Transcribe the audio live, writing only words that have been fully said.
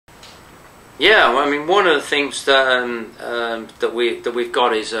Yeah, well, I mean, one of the things that we've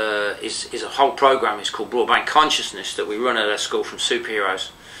got is a whole program. It's called Broadband Consciousness that we run at our school from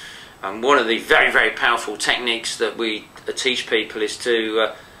Superheroes. And one of the very powerful techniques that we teach people is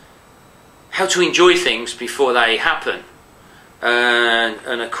to how to enjoy things before they happen.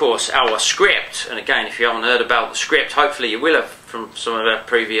 And of course, our script. And again, if you haven't heard about the script, hopefully you will have from some of our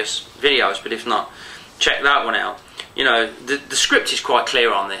previous videos. But if not, check that one out. You know, the script is quite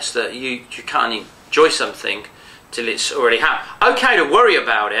clear on this, that you can't enjoy something till it's already happened. Okay to worry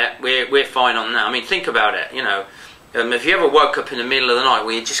about it, we're fine on that. I mean, think about it, you know. If you ever woke up in the middle of the night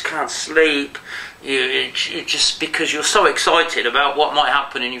where you just can't sleep, you just because you're so excited about what might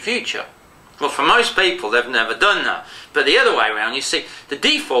happen in your future. Well, for most people, they've never done that. But the other way around, you see, the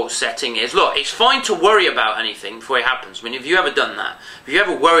default setting is, look, it's fine to worry about anything before it happens. I mean, have you ever done that? Have you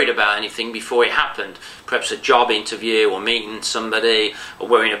ever worried about anything before it happened? Perhaps a job interview or meeting somebody, or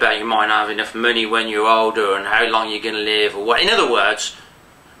worrying about you might not have enough money when you're older and how long you're going to live, or what. In other words,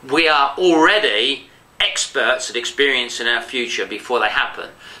 we are already experts at experiencing our future before they happen.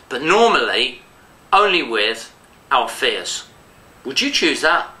 But normally, only with our fears. Would you choose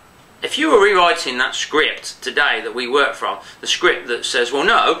that? If you were rewriting that script today that we work from, the script that says, well,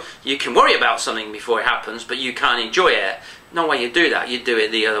 no, you can worry about something before it happens, but you can't enjoy it, no way you do that. You do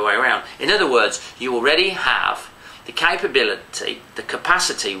it the other way around. In other words, you already have the capability, the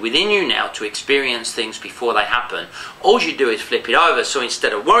capacity within you now to experience things before they happen. All you do is flip it over, so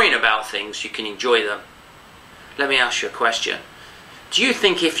instead of worrying about things, you can enjoy them. Let me ask you a question. Do you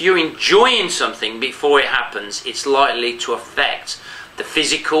think if you're enjoying something before it happens, it's likely to affect the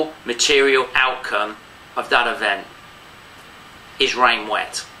physical, material outcome of that event? Is rain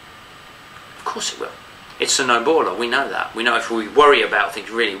wet? Of course it will. It's a no-baller, we know that. We know if we worry about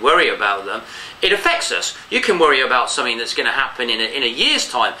things, really worry about them, it affects us. You can worry about something that's going to happen in a year's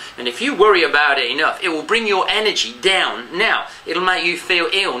time, and if you worry about it enough, it will bring your energy down now. It'll make you feel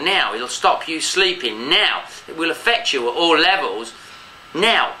ill now. It'll stop you sleeping now. It will affect you at all levels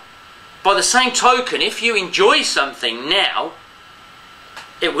now. By the same token, if you enjoy something now,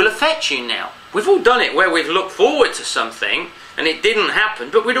 it will affect you now. We've all done it where we've looked forward to something and it didn't happen,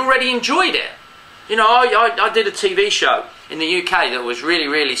 but we'd already enjoyed it. You know, I did a TV show in the UK that was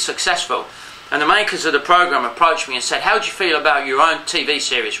really successful, and the makers of the program approached me and said, how do you feel about your own TV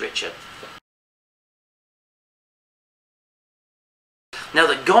series, Richard? Now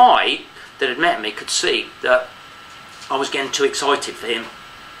the guy that had met me could see that I was getting too excited for him.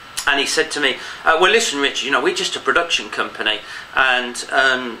 And he said to me, well, listen, Richard, you know, we're just a production company, and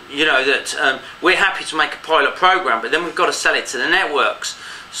you know that we're happy to make a pilot program, but then we've got to sell it to the networks,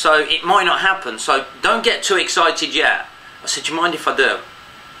 so it might not happen, so don't get too excited yet. I said, do you mind if I do?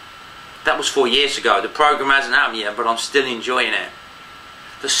 That was 4 years ago. The program hasn't happened yet, but I'm still enjoying it.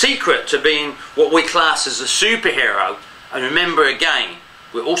 The secret to being what we class as a superhero, and remember again,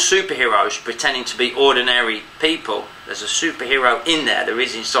 we're all superheroes pretending to be ordinary people. There's a superhero in there. There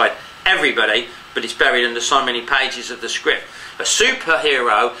is inside everybody, but it's buried under so many pages of the script. A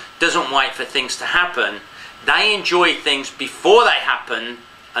superhero doesn't wait for things to happen. They enjoy things before they happen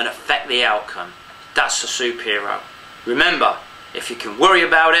and affect the outcome. That's a superhero. Remember, if you can worry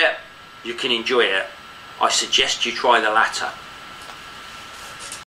about it, you can enjoy it. I suggest you try the latter.